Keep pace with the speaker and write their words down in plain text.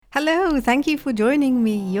Hello, thank you for joining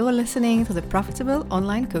me. You're listening to the Profitable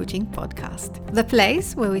Online Coaching Podcast, the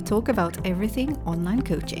place where we talk about everything online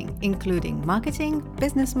coaching, including marketing,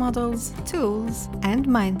 business models, tools, and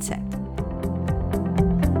mindset.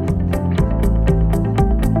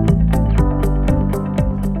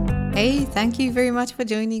 Hey, thank you very much for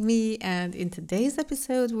joining me. And in today's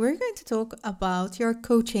episode, we're going to talk about your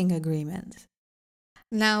coaching agreement.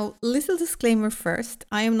 Now, little disclaimer first,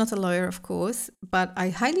 I am not a lawyer, of course, but I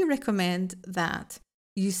highly recommend that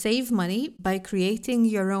you save money by creating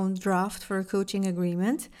your own draft for a coaching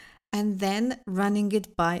agreement and then running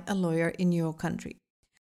it by a lawyer in your country.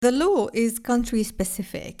 The law is country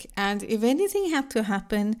specific, and if anything had to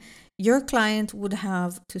happen, your client would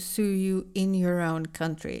have to sue you in your own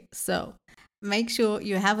country. So make sure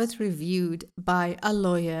you have it reviewed by a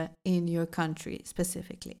lawyer in your country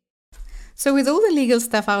specifically. So with all the legal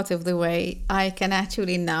stuff out of the way, I can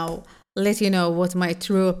actually now let you know what my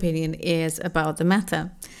true opinion is about the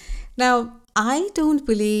matter. Now, I don't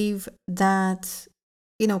believe that,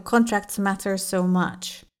 contracts matter so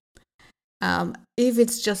much. If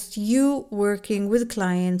it's just you working with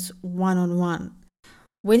clients one-on-one.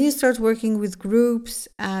 When you start working with groups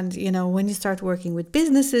and, when you start working with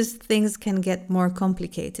businesses, things can get more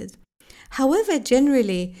complicated. However,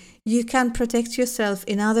 generally, you can protect yourself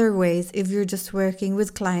in other ways if you're just working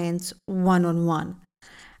with clients one-on-one.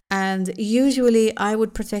 And usually I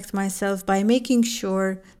would protect myself by making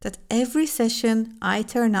sure that every session I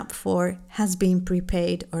turn up for has been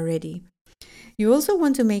prepaid already. You also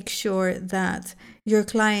want to make sure that your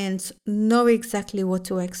clients know exactly what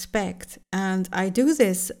to expect. And I do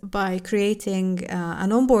this by creating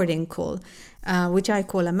an onboarding call, which I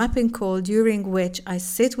call a mapping call, during which I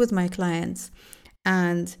sit with my clients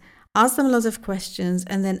and ask them a lot of questions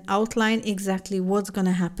and then outline exactly what's going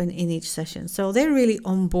to happen in each session. So they're really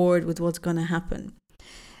on board with what's going to happen.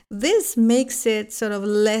 This makes it sort of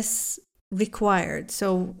less required.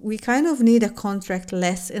 So we kind of need a contract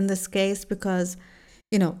less in this case because,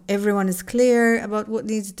 everyone is clear about what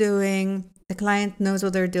needs doing. The client knows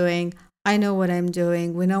what they're doing. I know what I'm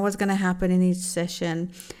doing. We know what's going to happen in each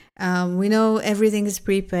session. We know everything is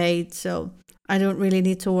prepaid, so I don't really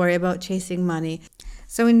need to worry about chasing money.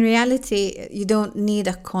 So in reality, you don't need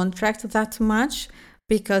a contract that much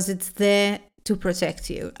because it's there to protect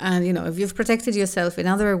you. And, if you've protected yourself in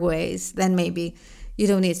other ways, then maybe you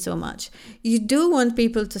don't need so much. You do want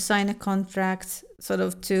people to sign a contract sort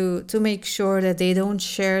of to make sure that they don't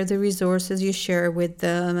share the resources you share with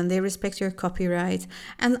them and they respect your copyright.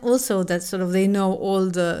 And also that sort of they know all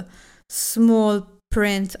the small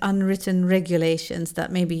print unwritten regulations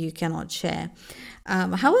that maybe you cannot share.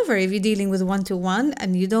 However, if you're dealing with one-to-one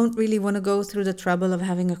and you don't really want to go through the trouble of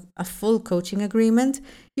having a full coaching agreement,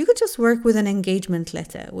 you could just work with an engagement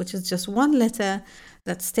letter, which is just one letter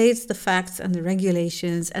that states the facts and the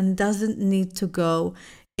regulations and doesn't need to go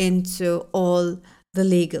into all the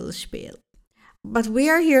legal spiel. But we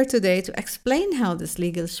are here today to explain how this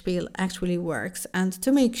legal spiel actually works and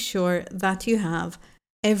to make sure that you have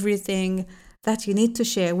everything that you need to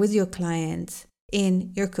share with your clients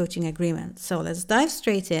in your coaching agreement. So let's dive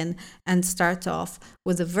straight in and start off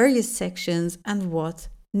with the various sections and what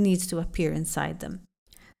needs to appear inside them.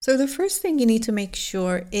 So the first thing you need to make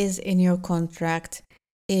sure is in your contract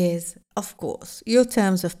is, of course, your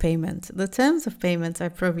terms of payment. The terms of payment are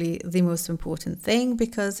probably the most important thing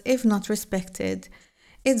because if not respected,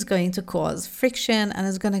 it's going to cause friction and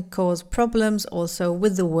it's going to cause problems also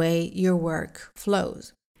with the way your work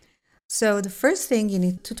flows. So the first thing you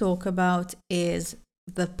need to talk about is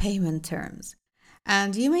the payment terms.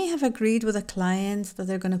 And you may have agreed with a client that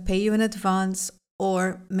they're going to pay you in advance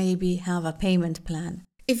or maybe have a payment plan.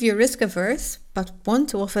 If you're risk averse but want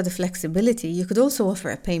to offer the flexibility, you could also offer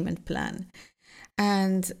a payment plan.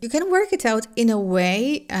 And you can work it out in a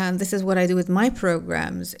way, and this is what I do with my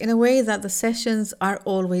programs, in a way that the sessions are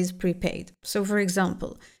always prepaid. So for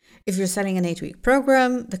example, if you're selling an 8-week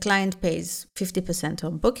program, the client pays 50%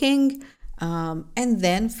 on booking and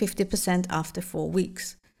then 50% after 4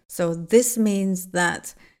 weeks. So this means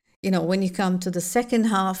that, when you come to the second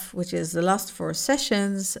half, which is the last 4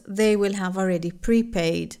 sessions, they will have already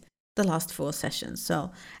prepaid the last 4 sessions.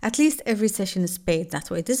 So at least every session is paid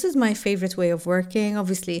that way. This is my favorite way of working.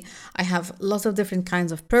 Obviously, I have lots of different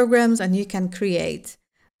kinds of programs and you can create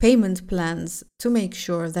payment plans to make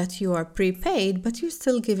sure that you are prepaid, but you're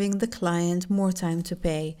still giving the client more time to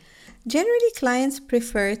pay. Generally, clients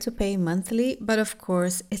prefer to pay monthly, but of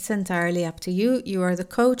course, it's entirely up to you. You are the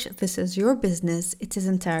coach. This is your business. It is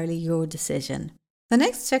entirely your decision. The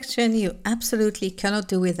next section you absolutely cannot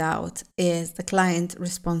do without is the client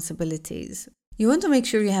responsibilities. You want to make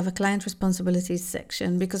sure you have a client responsibilities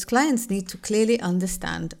section because clients need to clearly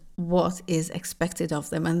understand what is expected of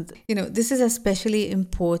them. And, this is especially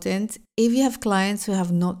important if you have clients who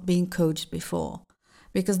have not been coached before,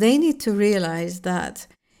 because they need to realize that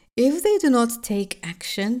if they do not take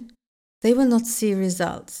action, they will not see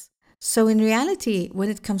results. So in reality, when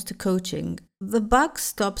it comes to coaching, the buck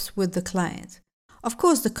stops with the client. Of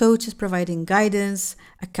course, the coach is providing guidance,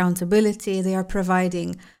 accountability. They are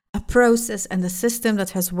providing a process and a system that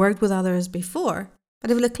has worked with others before.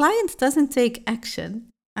 But if the client doesn't take action,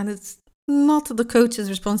 and it's not the coach's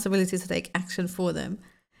responsibility to take action for them,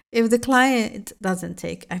 if the client doesn't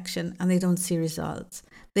take action and they don't see results,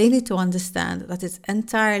 they need to understand that it's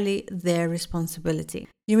entirely their responsibility.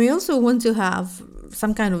 You may also want to have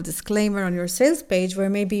some kind of disclaimer on your sales page where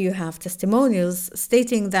maybe you have testimonials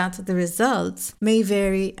stating that the results may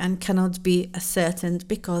vary and cannot be ascertained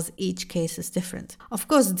because each case is different. Of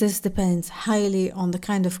course, this depends highly on the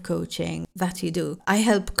kind of coaching that you do. I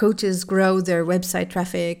help coaches grow their website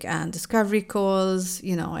traffic and discovery calls.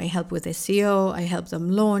 I help with SEO. I help them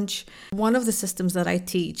launch. One of the systems that I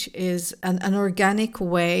teach is an organic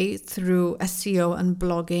way through SEO and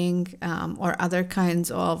blogging or other kinds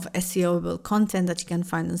of SEOable content that you can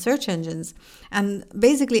find in search engines. And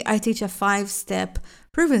basically, I teach a 5-step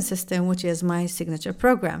proven system, which is my signature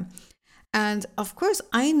program. And of course,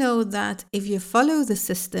 I know that if you follow the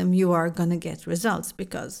system, you are going to get results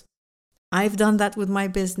because I've done that with my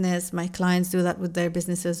business. My clients do that with their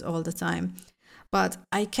businesses all the time. But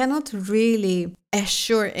I cannot really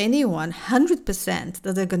assure anyone 100%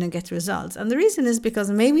 that they're going to get results. And the reason is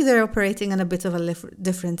because maybe they're operating in a bit of a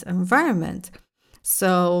different environment.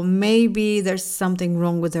 So maybe there's something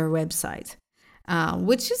wrong with their website,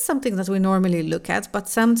 which is something that we normally look at. But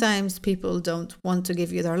sometimes people don't want to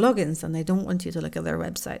give you their logins and they don't want you to look at their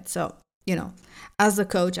website. So, as a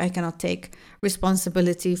coach, I cannot take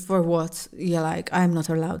responsibility for what I'm not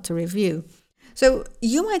allowed to review. So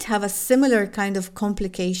you might have a similar kind of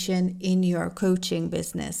complication in your coaching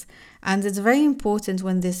business. And it's very important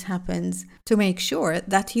when this happens to make sure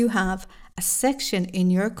that you have a section in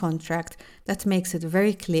your contract that makes it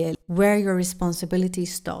very clear where your responsibility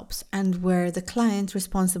stops and where the client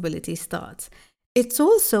responsibility starts. It's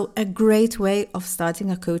also a great way of starting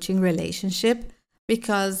a coaching relationship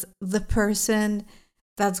because the person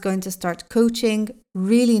that's going to start coaching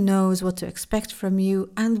really knows what to expect from you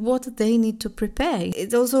and what they need to prepare.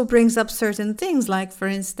 It also brings up certain things like, for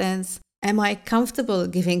instance, am I comfortable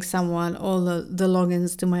giving someone all the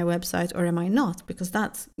logins to my website or am I not? Because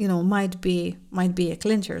that, might be a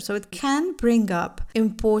clincher. So it can bring up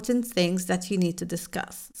important things that you need to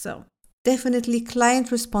discuss. So definitely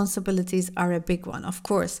client responsibilities are a big one. Of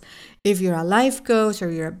course, if you're a life coach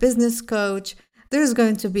or you're a business coach, there's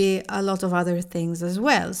going to be a lot of other things as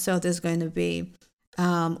well. So there's going to be,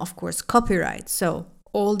 of course, copyright. So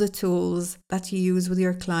all the tools that you use with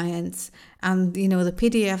your clients and, the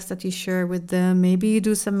PDFs that you share with them, maybe you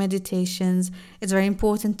do some meditations. It's very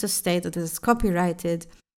important to state that it is copyrighted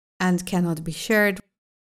and cannot be shared.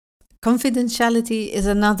 Confidentiality is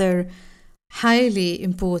another highly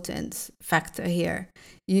important factor here.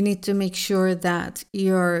 You need to make sure that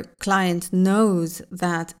your client knows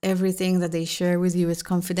that everything that they share with you is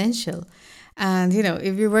confidential. And,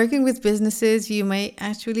 if you're working with businesses, you may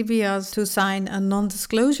actually be asked to sign a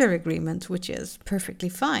non-disclosure agreement, which is perfectly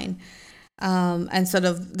fine. And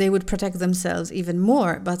they would protect themselves even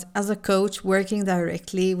more. But as a coach working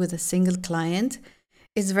directly with a single client,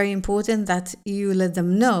 it's very important that you let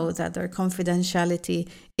them know that their confidentiality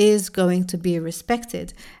is going to be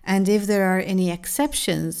respected. And if there are any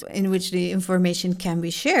exceptions in which the information can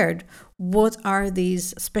be shared, what are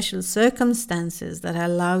these special circumstances that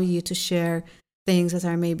allow you to share things that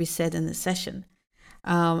are maybe said in the session?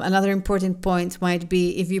 Another important point might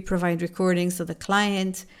be if you provide recordings to the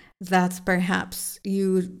client that perhaps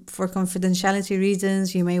for confidentiality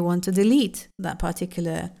reasons, you may want to delete that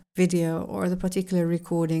particular video or the particular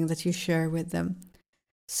recording that you share with them.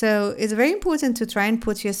 So it's very important to try and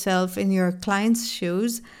put yourself in your client's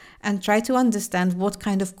shoes and try to understand what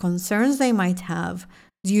kind of concerns they might have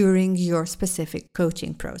during your specific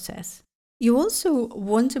coaching process. You also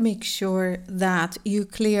want to make sure that you're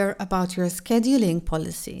clear about your scheduling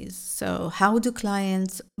policies. So how do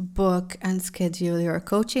clients book and schedule your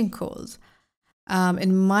coaching calls?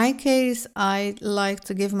 In my case, I like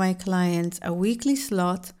to give my clients a weekly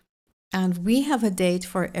slot, and we have a date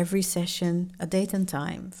for every session, a date and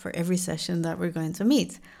time for every session that we're going to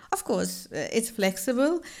meet. Of course, it's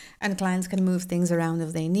flexible and clients can move things around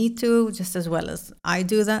if they need to, just as well as I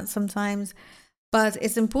do that sometimes. But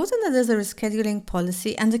it's important that there's a rescheduling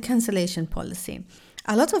policy and a cancellation policy.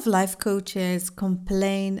 A lot of life coaches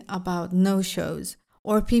complain about no-shows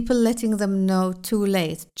or people letting them know too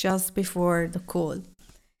late just before the call.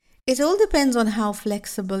 It all depends on how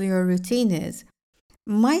flexible your routine is.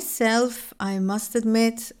 Myself, I must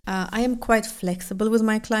admit, I am quite flexible with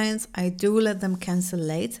my clients. I do let them cancel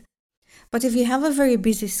late. But if you have a very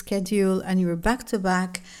busy schedule and you're back to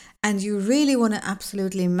back and you really want to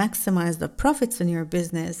absolutely maximize the profits in your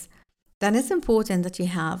business, then it's important that you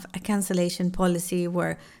have a cancellation policy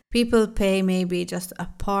where people pay maybe just a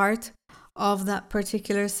part of that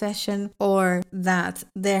particular session, or that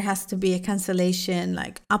there has to be a cancellation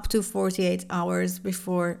like up to 48 hours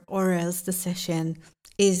before, or else the session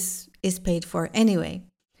is paid for anyway.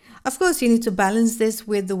 Of course, you need to balance this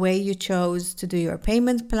with the way you chose to do your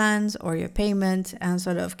payment plans or your payment, and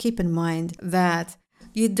sort of keep in mind that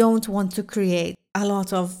you don't want to create a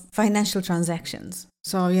lot of financial transactions.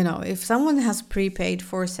 So, if someone has prepaid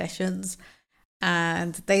 4 sessions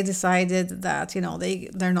and they decided that,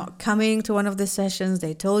 they're not coming to one of the sessions,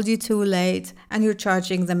 they told you too late, and you're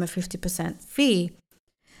charging them a 50% fee,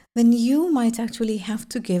 then you might actually have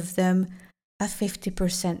to give them a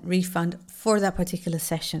 50% refund for that particular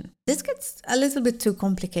session. This gets a little bit too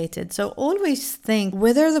complicated, so always think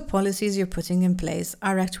whether the policies you're putting in place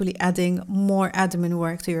are actually adding more admin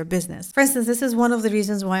work to your business. For instance, this is one of the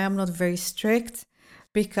reasons why I'm not very strict,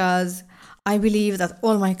 because I believe that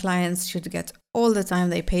all my clients should get all the time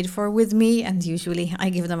they paid for with me, and usually I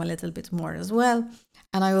give them a little bit more as well.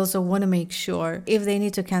 And I also want to make sure if they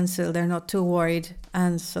need to cancel, they're not too worried,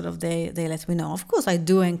 and sort of they let me know. Of course, I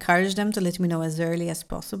do encourage them to let me know as early as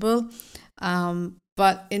possible.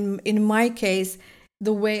 But in my case,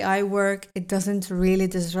 the way I work, it doesn't really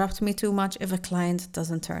disrupt me too much if a client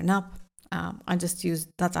doesn't turn up. I just use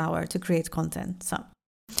that hour to create content. So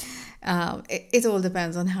it all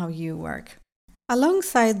depends on how you work.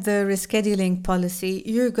 Alongside the rescheduling policy,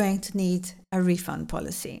 you're going to need a refund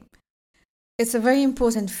policy. It's a very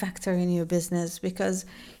important factor in your business because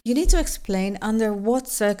you need to explain under what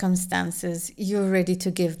circumstances you're ready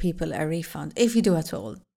to give people a refund, if you do at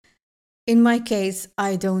all. In my case,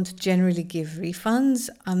 I don't generally give refunds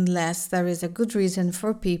unless there is a good reason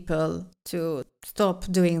for people to stop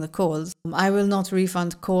doing the calls. I will not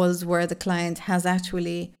refund calls where the client has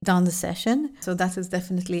actually done the session. So that is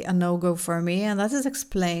definitely a no-go for me, and that is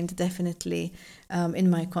explained definitely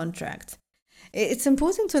in my contract. It's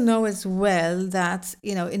important to know as well that,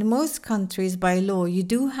 in most countries by law, you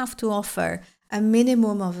do have to offer a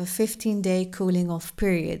minimum of a 15-day cooling off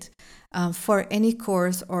period for any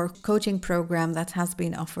course or coaching program that has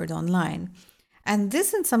been offered online. And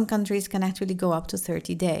this in some countries can actually go up to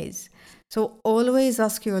 30 days. So always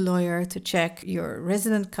ask your lawyer to check your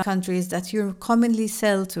resident countries that you commonly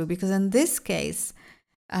sell to, because in this case,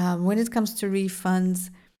 when it comes to refunds,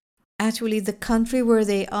 actually the country where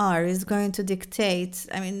they are is going to dictate.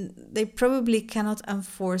 I mean, they probably cannot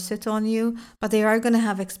enforce it on you, but they are going to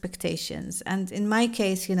have expectations. And in my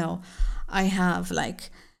case, I have like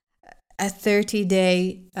a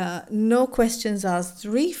 30-day, no questions asked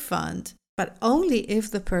refund, but only if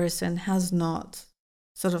the person has not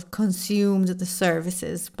sort of consumed the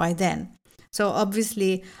services by then. So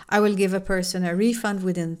obviously, I will give a person a refund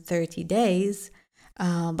within 30 days,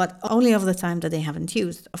 but only of the time that they haven't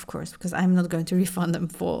used, of course, because I'm not going to refund them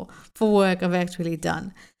for work I've actually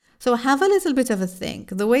done. So have a little bit of a think.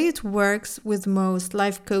 The way it works with most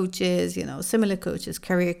life coaches, similar coaches,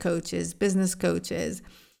 career coaches, business coaches,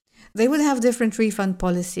 they would have different refund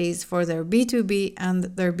policies for their B2B and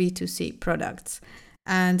their B2C products.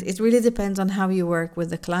 And it really depends on how you work with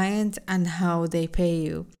the client and how they pay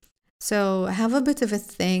you. So have a bit of a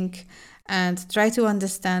think and try to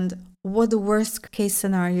understand what the worst case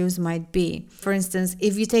scenarios might be. For instance,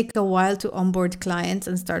 if you take a while to onboard clients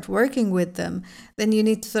and start working with them, then you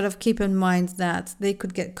need to sort of keep in mind that they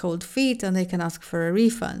could get cold feet and they can ask for a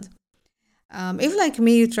refund. If like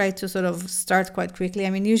me, you try to sort of start quite quickly. I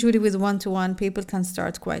mean, usually with one-to-one, people can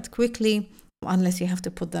start quite quickly unless you have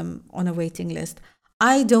to put them on a waiting list.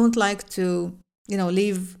 I don't like to,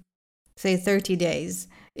 leave, say, 30 days.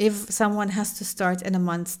 If someone has to start in a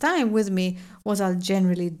month's time with me, what I'll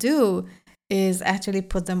generally do is actually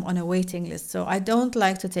put them on a waiting list. So I don't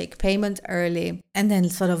like to take payment early and then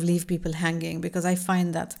sort of leave people hanging, because I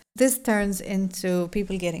find that this turns into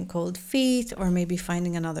people getting cold feet or maybe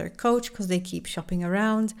finding another coach because they keep shopping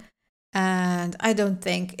around. And I don't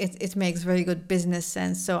think it makes very good business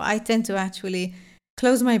sense. So I tend to actually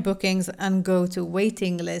close my bookings and go to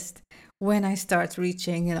waiting list when I start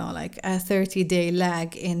reaching, like a 30-day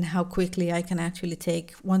lag in how quickly I can actually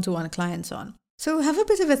take one-to-one clients on. So have a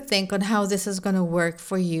bit of a think on how this is going to work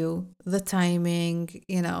for you, the timing,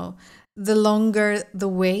 the longer the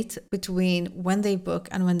wait between when they book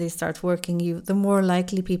and when they start working you, the more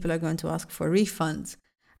likely people are going to ask for refunds.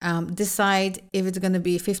 Decide if it's going to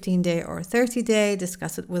be 15-day or 30-day,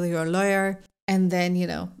 discuss it with your lawyer, and then,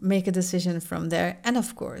 make a decision from there. And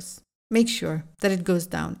of course, make sure that it goes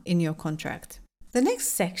down in your contract. The next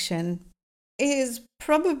section is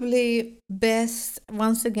probably best,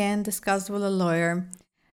 once again, discussed with a lawyer,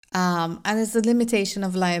 and it's the limitation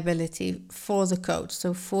of liability for the coach,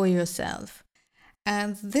 so for yourself.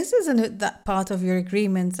 And this is that part of your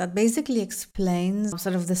agreement that basically explains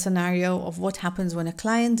sort of the scenario of what happens when a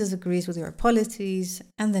client disagrees with your policies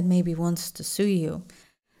and then maybe wants to sue you.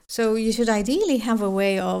 So you should ideally have a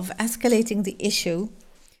way of escalating the issue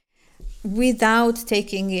without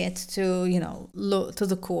taking it to, to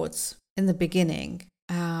the courts in the beginning.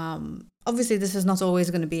 Obviously, this is not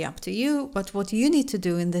always going to be up to you, but what you need to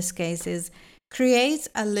do in this case is create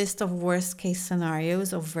a list of worst case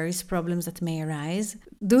scenarios of various problems that may arise.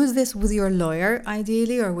 Do this with your lawyer,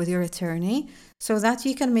 ideally, or with your attorney, so that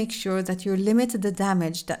you can make sure that you limit the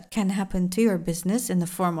damage that can happen to your business in the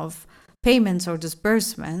form of payments or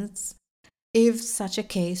disbursements if such a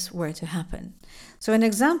case were to happen. So an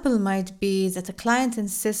example might be that a client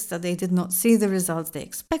insists that they did not see the results they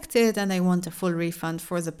expected and they want a full refund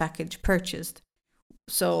for the package purchased.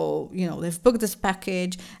 So, they've booked this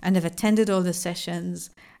package and they've attended all the sessions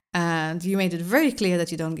and you made it very clear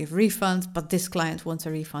that you don't give refunds, but this client wants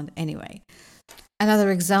a refund anyway.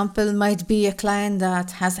 Another example might be a client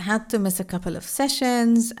that has had to miss a couple of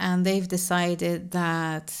sessions and they've decided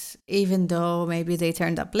that even though maybe they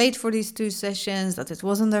turned up late for these 2 sessions, that it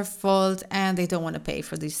wasn't their fault and they don't want to pay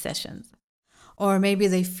for these sessions. Or maybe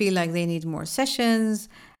they feel like they need more sessions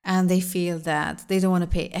and they feel that they don't want to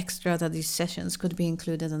pay extra, that these sessions could be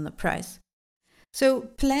included in the price. So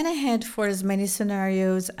plan ahead for as many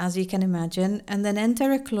scenarios as you can imagine and then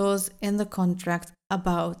enter a clause in the contract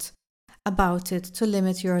about it to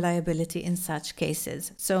limit your liability in such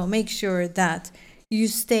cases. So make sure that you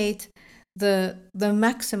state the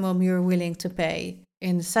maximum you're willing to pay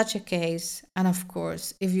in such a case. And of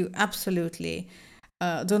course, if you absolutely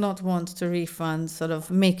do not want to refund, sort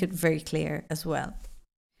of make it very clear as well.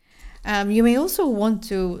 You may also want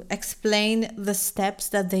to explain the steps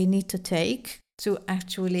that they need to take to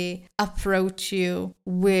actually approach you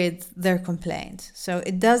with their complaint. So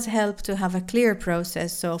it does help to have a clear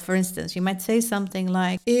process. So for instance, you might say something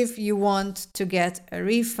like, if you want to get a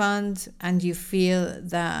refund and you feel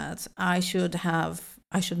that I should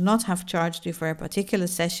not have charged you for a particular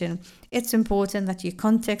session, it's important that you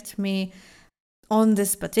contact me on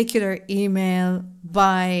this particular email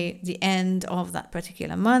by the end of that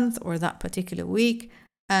particular month or that particular week.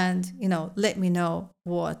 And, let me know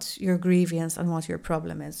what your grievance and what your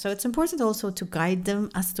problem is. So it's important also to guide them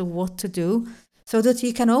as to what to do so that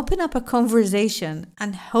you can open up a conversation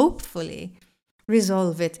and hopefully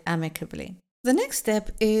resolve it amicably. The next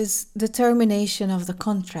step is the termination of the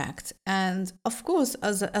contract. And of course,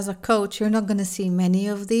 as a coach, you're not going to see many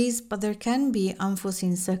of these, but there can be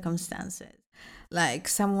unforeseen circumstances. Like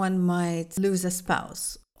someone might lose a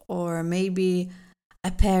spouse, or maybe a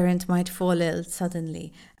parent might fall ill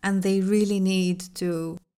suddenly and they really need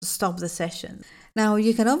to stop the session. Now,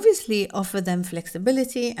 you can obviously offer them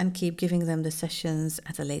flexibility and keep giving them the sessions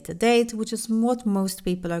at a later date, which is what most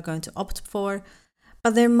people are going to opt for.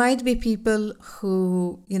 But there might be people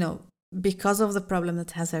who, because of the problem that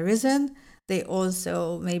has arisen, they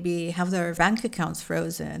also maybe have their bank accounts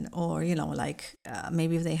frozen or,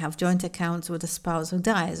 maybe they have joint accounts with a spouse who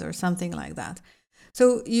dies or something like that.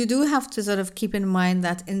 So you do have to sort of keep in mind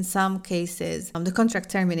that in some cases, the contract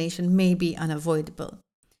termination may be unavoidable.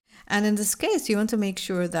 And in this case, you want to make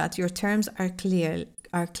sure that your terms are clear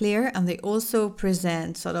and they also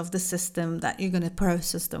present sort of the system that you're going to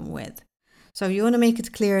process them with. So you want to make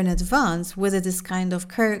it clear in advance whether this kind of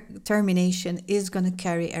termination is going to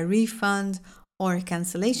carry a refund or a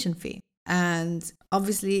cancellation fee. And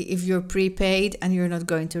obviously, if you're prepaid and you're not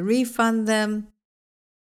going to refund them,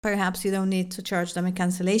 perhaps you don't need to charge them a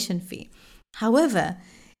cancellation fee. However,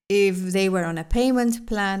 if they were on a payment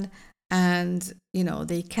plan and,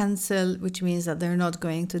 they cancel, which means that they're not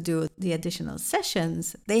going to do the additional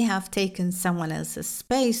sessions, they have taken someone else's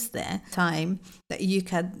space there, time that you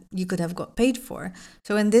could have got paid for.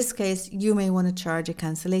 So in this case, you may want to charge a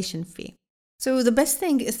cancellation fee. So the best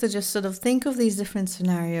thing is to just sort of think of these different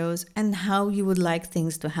scenarios and how you would like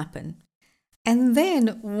things to happen. And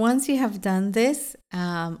then once you have done this,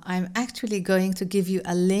 I'm actually going to give you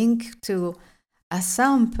a link to a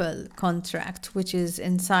sample contract, which is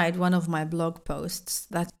inside one of my blog posts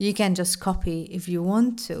that you can just copy if you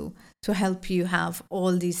want to help you have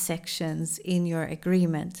all these sections in your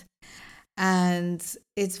agreement. And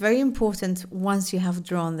it's very important once you have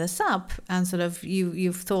drawn this up and sort of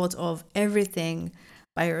you've thought of everything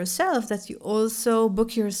by yourself, that you also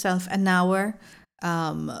book yourself an hour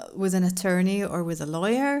with an attorney or with a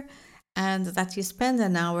lawyer, and that you spend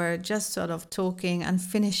an hour just sort of talking and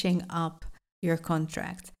finishing up your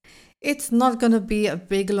contract. It's not going to be a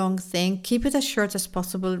big long thing. Keep it as short as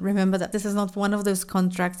possible. Remember that this is not one of those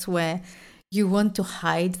contracts where you want to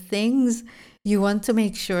hide things. You want to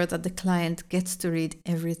make sure that the client gets to read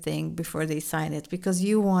everything before they sign it, because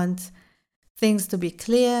you want things to be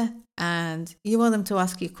clear and you want them to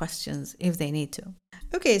ask you questions if they need to.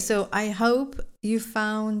 Okay, so I hope you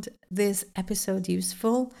found this episode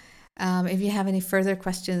useful. If you have any further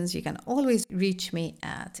questions, you can always reach me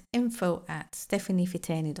at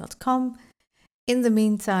info@stephaniefitani.com. In the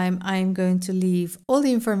meantime, I'm going to leave all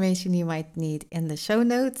the information you might need in the show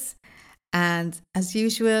notes. And as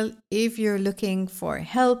usual, if you're looking for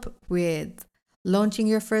help with launching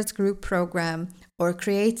your first group program or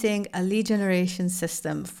creating a lead generation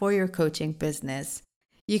system for your coaching business,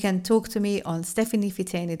 you can talk to me on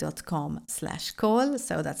stephaniefitani.com/call.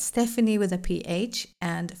 So that's Stephanie with a PH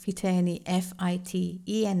and Fitani,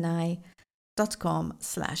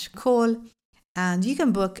 FITENI.com/call. And you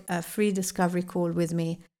can book a free discovery call with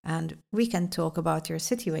me and we can talk about your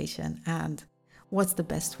situation and what's the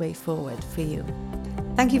best way forward for you.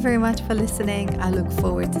 Thank you very much for listening. I look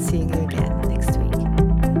forward to seeing you again next week.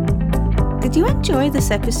 Did you enjoy this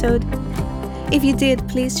episode? If you did,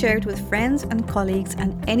 please share it with friends and colleagues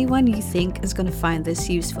and anyone you think is going to find this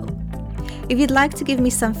useful. If you'd like to give me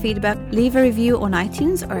some feedback, leave a review on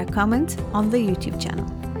iTunes or a comment on the YouTube channel.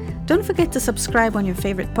 Don't forget to subscribe on your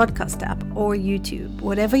favorite podcast app or YouTube.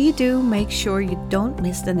 Whatever you do, make sure you don't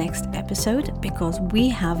miss the next episode, because we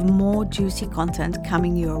have more juicy content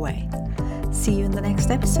coming your way. See you in the next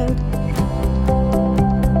episode.